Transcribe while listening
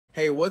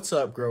Hey, what's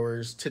up,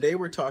 growers? Today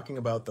we're talking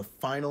about the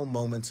final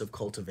moments of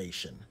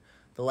cultivation,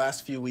 the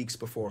last few weeks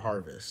before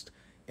harvest.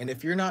 And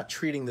if you're not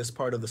treating this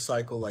part of the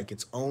cycle like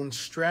its own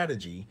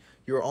strategy,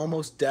 you're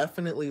almost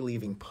definitely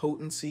leaving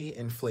potency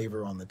and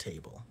flavor on the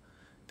table.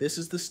 This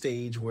is the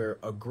stage where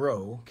a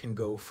grow can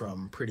go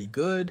from pretty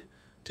good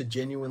to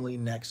genuinely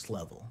next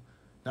level.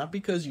 Not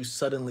because you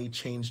suddenly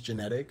change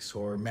genetics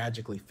or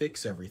magically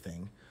fix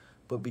everything,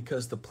 but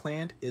because the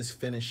plant is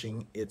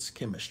finishing its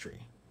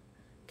chemistry.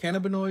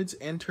 Cannabinoids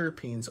and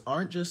terpenes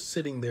aren't just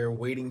sitting there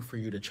waiting for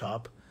you to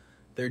chop,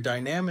 they're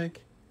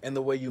dynamic, and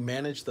the way you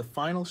manage the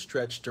final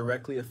stretch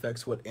directly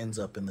affects what ends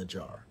up in the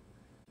jar.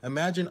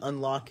 Imagine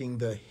unlocking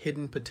the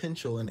hidden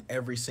potential in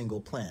every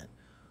single plant.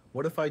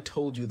 What if I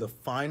told you the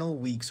final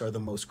weeks are the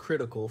most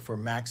critical for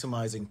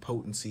maximizing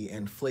potency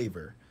and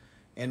flavor?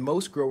 And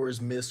most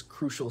growers miss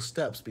crucial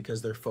steps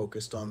because they're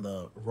focused on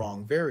the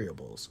wrong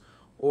variables,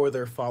 or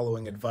they're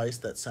following advice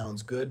that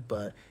sounds good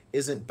but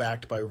isn't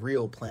backed by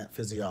real plant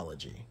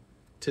physiology.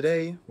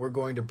 Today, we're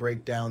going to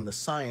break down the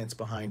science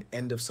behind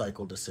end of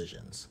cycle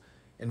decisions,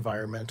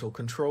 environmental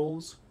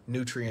controls,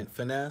 nutrient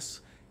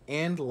finesse,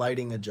 and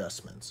lighting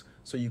adjustments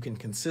so you can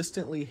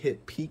consistently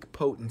hit peak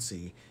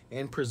potency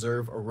and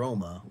preserve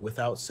aroma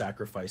without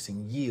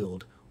sacrificing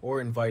yield or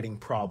inviting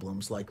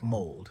problems like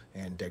mold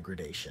and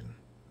degradation.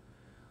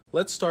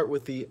 Let's start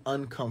with the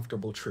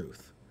uncomfortable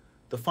truth.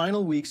 The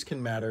final weeks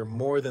can matter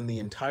more than the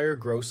entire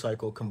grow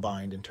cycle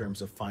combined in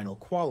terms of final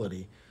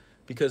quality,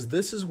 because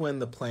this is when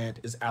the plant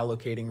is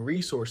allocating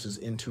resources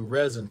into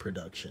resin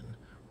production,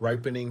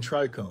 ripening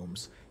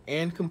trichomes,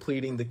 and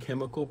completing the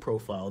chemical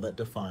profile that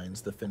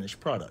defines the finished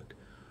product.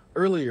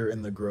 Earlier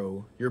in the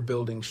grow, you're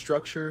building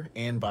structure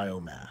and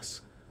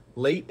biomass.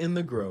 Late in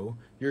the grow,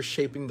 you're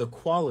shaping the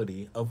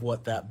quality of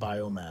what that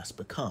biomass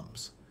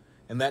becomes.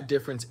 And that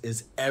difference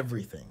is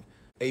everything.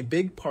 A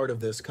big part of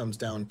this comes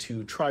down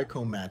to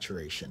trichome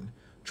maturation.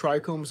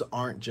 Trichomes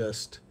aren't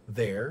just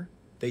there,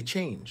 they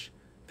change.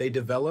 They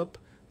develop,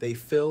 they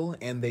fill,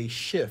 and they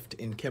shift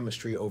in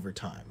chemistry over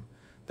time.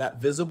 That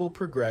visible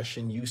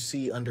progression you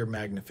see under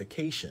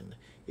magnification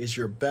is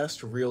your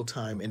best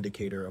real-time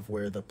indicator of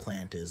where the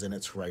plant is in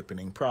its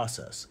ripening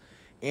process,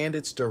 and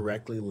it's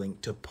directly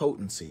linked to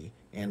potency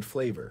and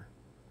flavor.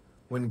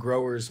 When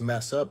growers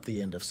mess up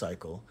the end of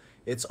cycle,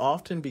 it's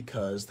often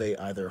because they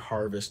either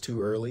harvest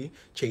too early,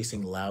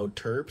 chasing loud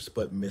terps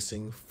but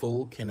missing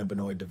full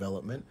cannabinoid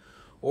development,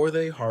 or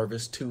they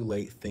harvest too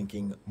late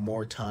thinking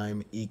more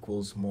time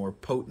equals more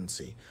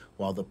potency,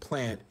 while the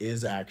plant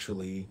is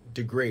actually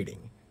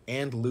degrading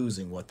and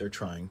losing what they're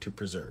trying to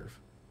preserve.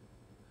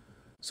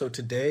 So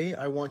today,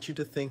 I want you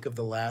to think of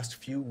the last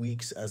few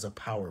weeks as a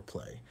power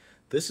play.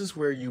 This is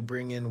where you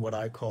bring in what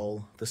I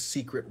call the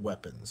secret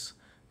weapons.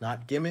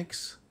 Not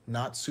gimmicks,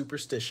 not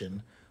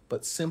superstition,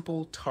 but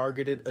simple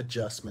targeted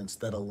adjustments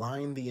that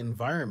align the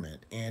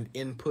environment and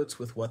inputs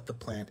with what the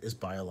plant is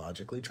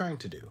biologically trying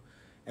to do.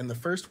 And the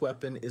first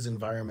weapon is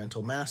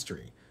environmental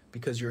mastery,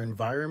 because your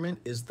environment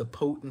is the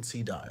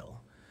potency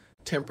dial.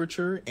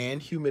 Temperature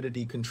and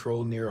humidity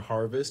control near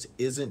harvest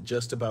isn't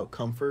just about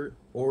comfort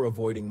or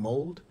avoiding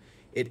mold.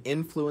 It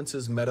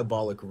influences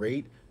metabolic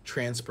rate,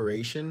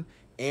 transpiration,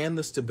 and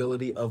the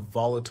stability of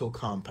volatile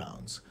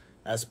compounds.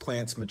 As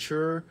plants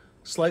mature,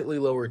 slightly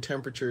lower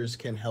temperatures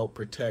can help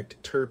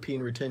protect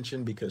terpene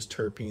retention because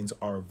terpenes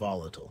are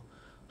volatile.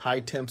 High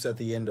temps at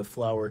the end of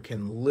flower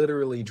can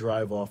literally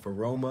drive off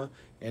aroma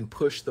and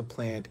push the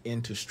plant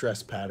into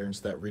stress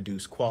patterns that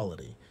reduce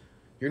quality.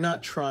 You're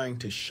not trying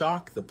to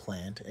shock the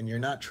plant and you're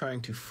not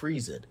trying to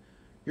freeze it.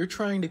 You're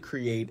trying to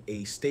create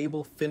a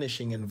stable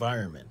finishing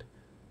environment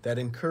that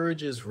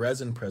encourages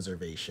resin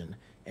preservation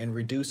and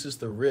reduces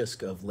the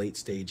risk of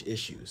late-stage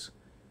issues.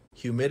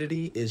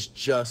 Humidity is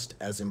just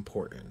as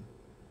important.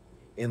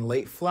 In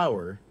late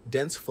flower,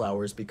 dense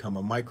flowers become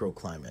a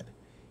microclimate.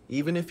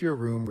 Even if your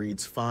room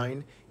reads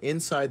fine,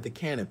 inside the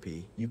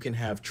canopy, you can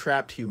have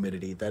trapped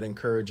humidity that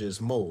encourages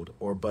mold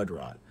or bud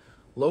rot.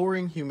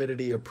 Lowering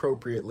humidity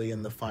appropriately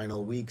in the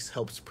final weeks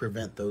helps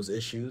prevent those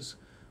issues,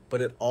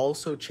 but it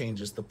also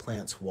changes the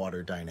plant's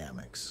water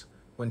dynamics.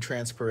 When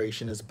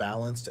transpiration is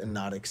balanced and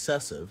not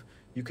excessive,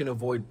 you can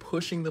avoid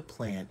pushing the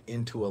plant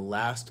into a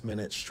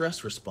last-minute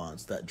stress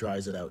response that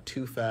dries it out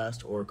too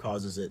fast or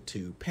causes it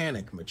to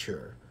panic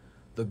mature.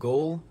 The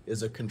goal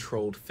is a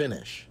controlled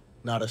finish,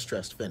 not a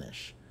stressed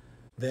finish.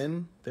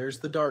 Then there's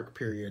the dark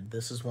period.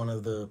 This is one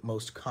of the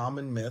most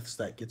common myths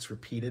that gets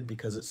repeated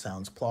because it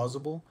sounds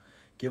plausible.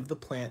 Give the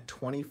plant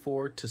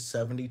 24 to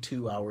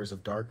 72 hours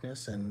of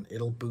darkness and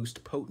it'll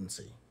boost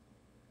potency.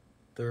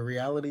 The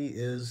reality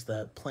is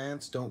that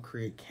plants don't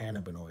create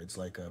cannabinoids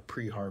like a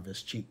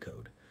pre-harvest cheat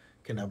code.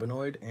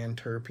 Cannabinoid and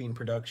terpene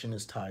production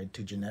is tied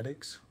to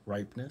genetics,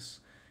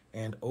 ripeness,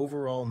 and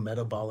overall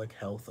metabolic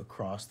health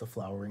across the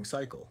flowering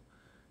cycle.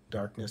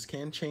 Darkness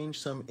can change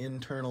some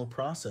internal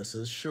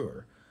processes,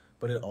 sure,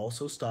 but it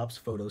also stops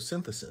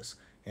photosynthesis,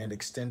 and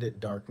extended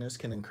darkness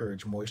can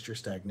encourage moisture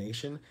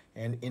stagnation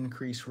and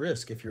increase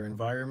risk if your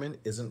environment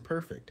isn't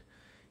perfect.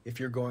 If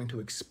you're going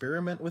to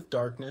experiment with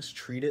darkness,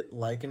 treat it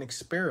like an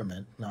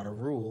experiment, not a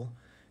rule,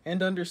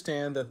 and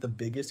understand that the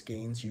biggest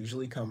gains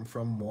usually come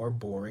from more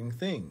boring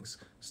things: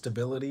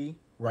 stability,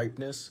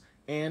 ripeness,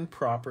 and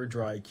proper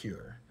dry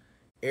cure.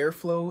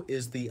 Airflow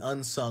is the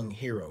unsung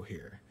hero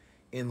here.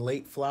 In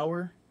late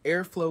flower,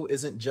 airflow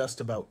isn't just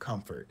about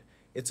comfort.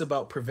 It's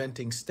about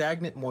preventing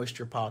stagnant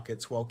moisture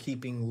pockets while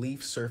keeping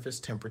leaf surface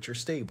temperature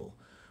stable.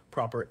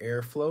 Proper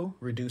airflow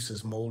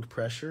reduces mold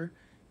pressure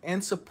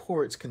and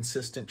supports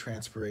consistent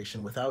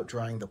transpiration without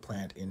drying the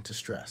plant into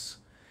stress.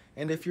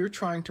 And if you're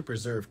trying to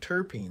preserve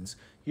terpenes,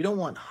 you don't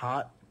want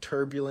hot,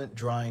 turbulent,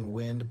 drying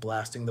wind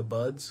blasting the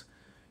buds.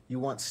 You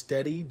want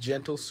steady,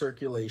 gentle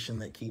circulation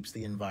that keeps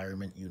the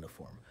environment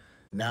uniform.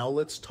 Now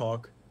let's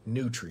talk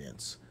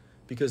nutrients,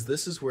 because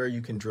this is where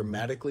you can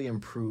dramatically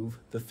improve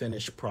the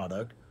finished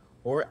product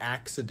or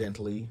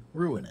accidentally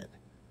ruin it.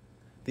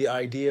 The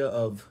idea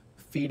of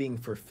feeding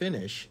for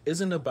finish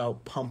isn't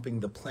about pumping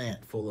the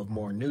plant full of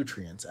more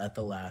nutrients at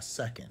the last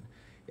second.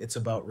 It's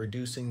about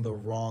reducing the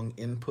wrong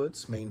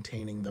inputs,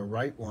 maintaining the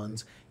right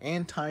ones,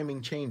 and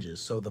timing changes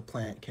so the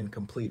plant can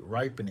complete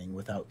ripening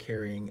without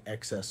carrying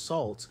excess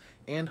salts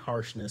and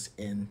harshness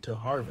into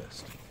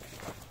harvest.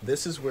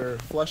 This is where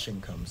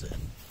flushing comes in.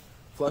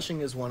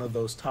 Flushing is one of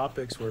those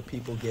topics where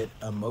people get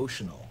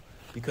emotional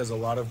because a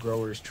lot of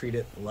growers treat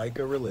it like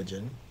a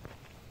religion.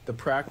 The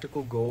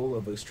practical goal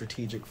of a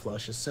strategic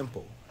flush is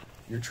simple.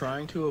 You're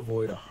trying to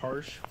avoid a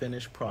harsh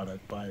finished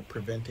product by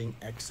preventing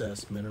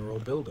excess mineral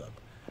buildup,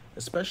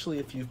 especially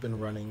if you've been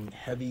running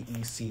heavy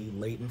EC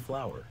late in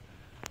flower.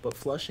 But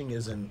flushing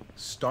isn't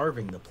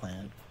starving the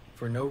plant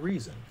for no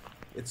reason.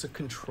 It's a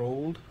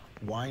controlled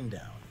wind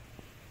down.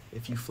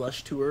 If you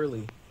flush too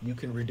early, you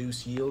can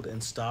reduce yield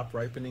and stop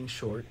ripening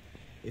short.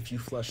 If you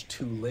flush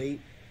too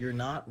late, you're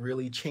not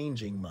really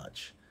changing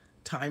much.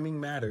 Timing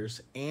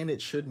matters, and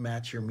it should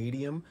match your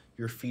medium,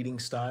 your feeding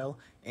style,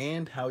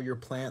 and how your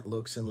plant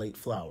looks in late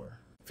flower.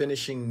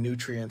 Finishing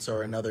nutrients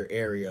are another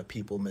area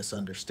people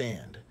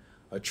misunderstand.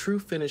 A true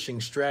finishing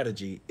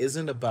strategy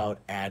isn't about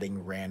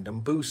adding random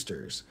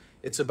boosters.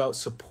 It's about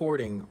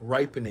supporting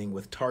ripening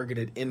with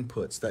targeted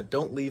inputs that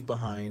don't leave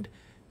behind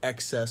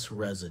excess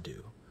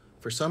residue.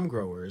 For some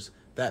growers,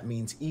 that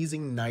means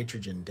easing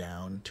nitrogen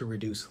down to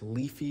reduce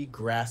leafy,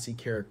 grassy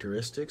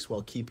characteristics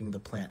while keeping the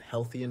plant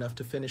healthy enough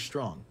to finish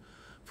strong.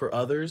 For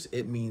others,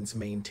 it means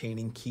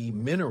maintaining key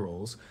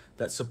minerals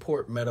that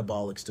support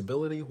metabolic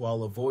stability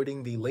while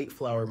avoiding the late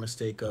flower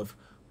mistake of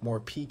more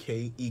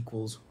pK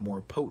equals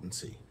more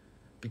potency,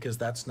 because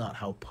that's not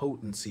how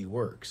potency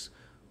works.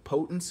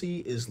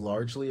 Potency is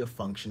largely a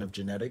function of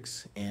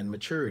genetics and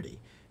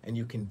maturity, and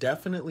you can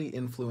definitely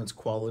influence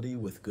quality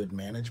with good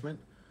management,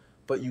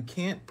 but you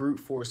can't brute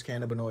force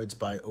cannabinoids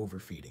by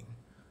overfeeding.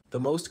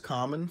 The most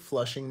common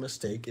flushing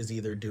mistake is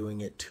either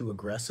doing it too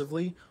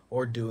aggressively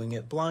or doing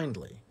it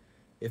blindly.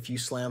 If you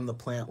slam the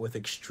plant with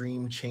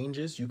extreme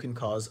changes, you can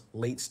cause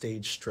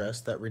late-stage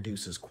stress that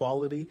reduces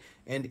quality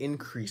and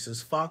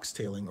increases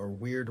foxtailing or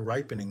weird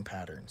ripening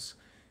patterns.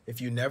 If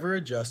you never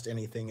adjust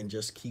anything and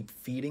just keep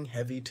feeding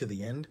heavy to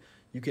the end,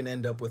 you can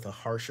end up with a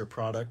harsher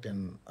product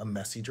and a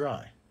messy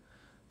dry.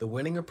 The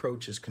winning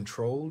approach is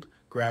controlled,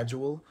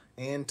 gradual,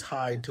 and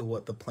tied to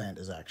what the plant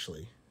is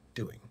actually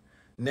doing.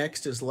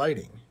 Next is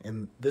lighting,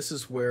 and this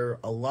is where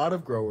a lot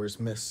of growers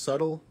miss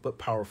subtle but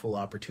powerful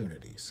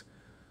opportunities.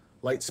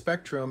 Light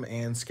spectrum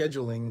and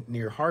scheduling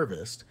near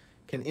harvest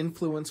can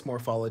influence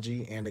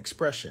morphology and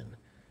expression,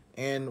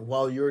 and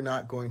while you're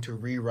not going to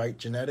rewrite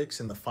genetics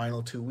in the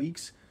final 2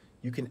 weeks,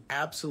 you can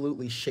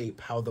absolutely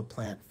shape how the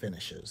plant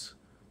finishes.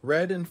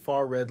 Red and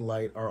far red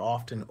light are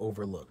often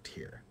overlooked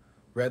here.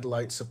 Red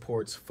light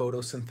supports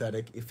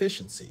photosynthetic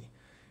efficiency,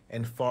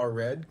 and far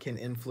red can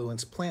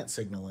influence plant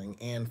signaling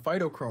and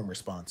phytochrome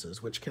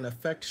responses, which can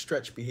affect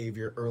stretch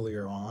behavior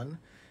earlier on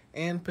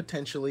and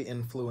potentially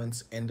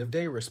influence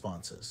end-of-day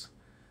responses.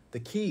 The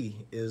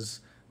key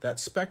is that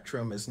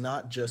spectrum is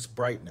not just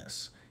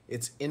brightness,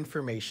 it's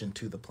information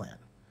to the plant.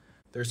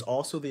 There's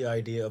also the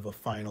idea of a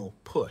final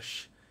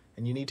push,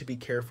 and you need to be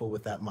careful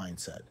with that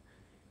mindset.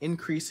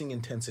 Increasing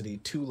intensity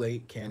too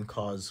late can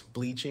cause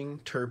bleaching,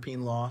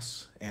 terpene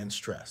loss, and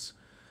stress.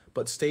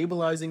 But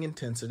stabilizing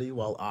intensity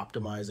while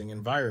optimizing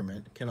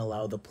environment can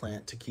allow the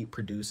plant to keep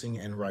producing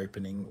and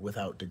ripening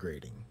without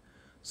degrading.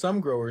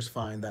 Some growers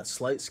find that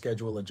slight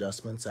schedule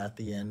adjustments at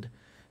the end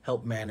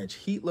help manage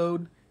heat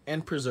load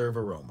and preserve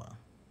aroma.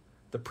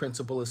 The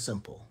principle is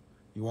simple.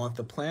 You want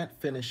the plant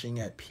finishing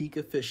at peak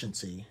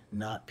efficiency,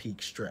 not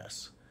peak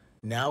stress.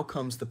 Now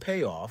comes the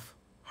payoff,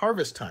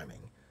 harvest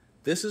timing.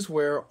 This is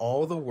where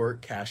all the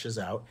work cashes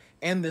out,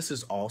 and this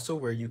is also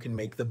where you can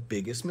make the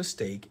biggest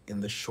mistake in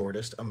the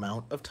shortest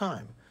amount of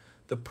time.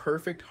 The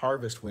perfect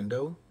harvest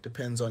window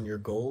depends on your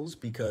goals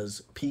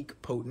because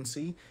peak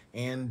potency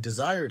and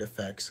desired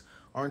effects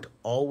aren't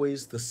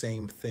always the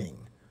same thing.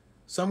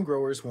 Some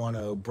growers want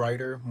a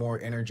brighter,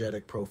 more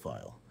energetic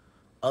profile.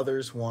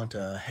 Others want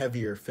a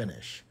heavier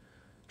finish.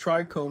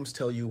 Trichomes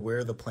tell you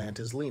where the plant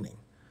is leaning,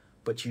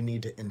 but you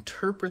need to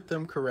interpret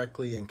them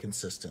correctly and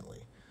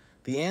consistently.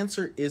 The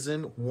answer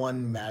isn't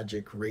one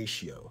magic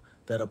ratio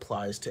that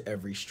applies to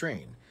every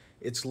strain.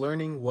 It's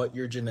learning what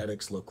your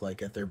genetics look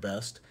like at their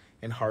best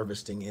and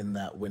harvesting in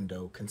that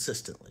window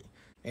consistently.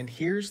 And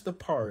here's the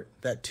part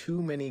that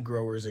too many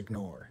growers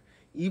ignore.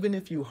 Even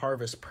if you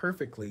harvest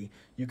perfectly,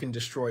 you can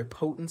destroy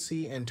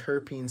potency and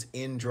terpenes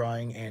in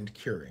drying and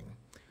curing.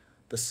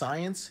 The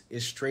science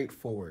is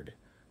straightforward.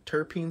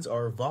 Terpenes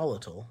are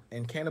volatile,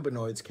 and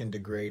cannabinoids can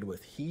degrade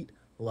with heat,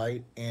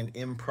 light, and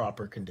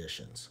improper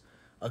conditions.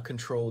 A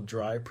controlled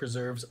dry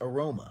preserves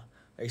aroma.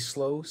 A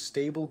slow,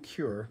 stable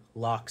cure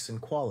locks in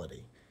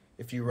quality.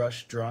 If you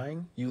rush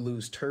drying, you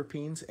lose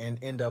terpenes and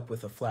end up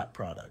with a flat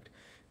product.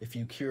 If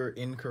you cure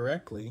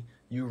incorrectly,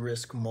 you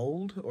risk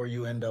mold or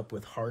you end up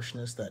with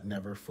harshness that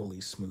never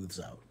fully smooths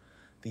out.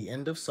 The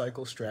end of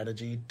cycle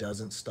strategy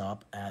doesn't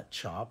stop at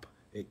chop,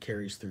 it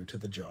carries through to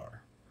the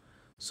jar.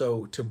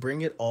 So to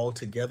bring it all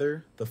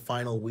together, the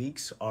final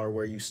weeks are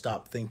where you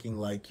stop thinking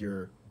like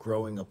you're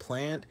growing a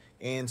plant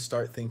and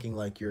start thinking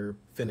like you're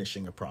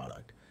finishing a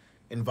product.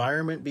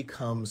 Environment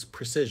becomes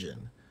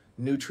precision,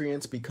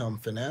 nutrients become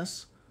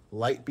finesse,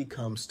 light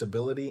becomes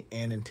stability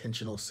and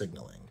intentional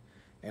signaling,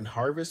 and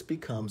harvest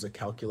becomes a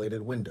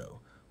calculated window,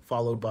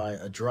 followed by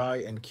a dry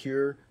and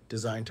cure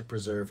designed to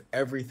preserve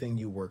everything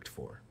you worked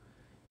for.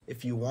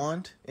 If you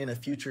want, in a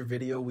future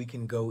video we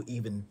can go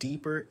even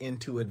deeper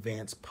into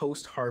advanced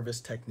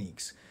post-harvest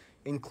techniques,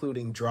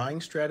 including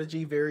drying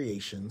strategy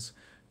variations,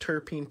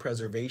 terpene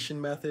preservation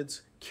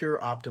methods, cure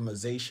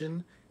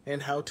optimization,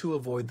 and how to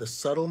avoid the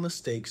subtle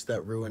mistakes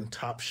that ruin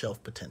top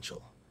shelf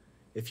potential.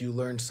 If you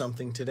learned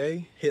something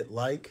today, hit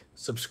like,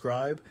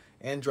 subscribe,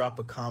 and drop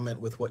a comment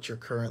with what you're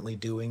currently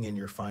doing in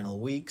your final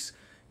weeks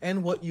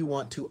and what you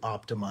want to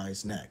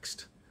optimize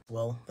next.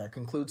 Well, that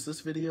concludes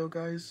this video,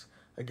 guys.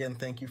 Again,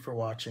 thank you for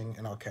watching,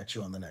 and I'll catch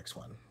you on the next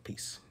one.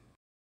 Peace.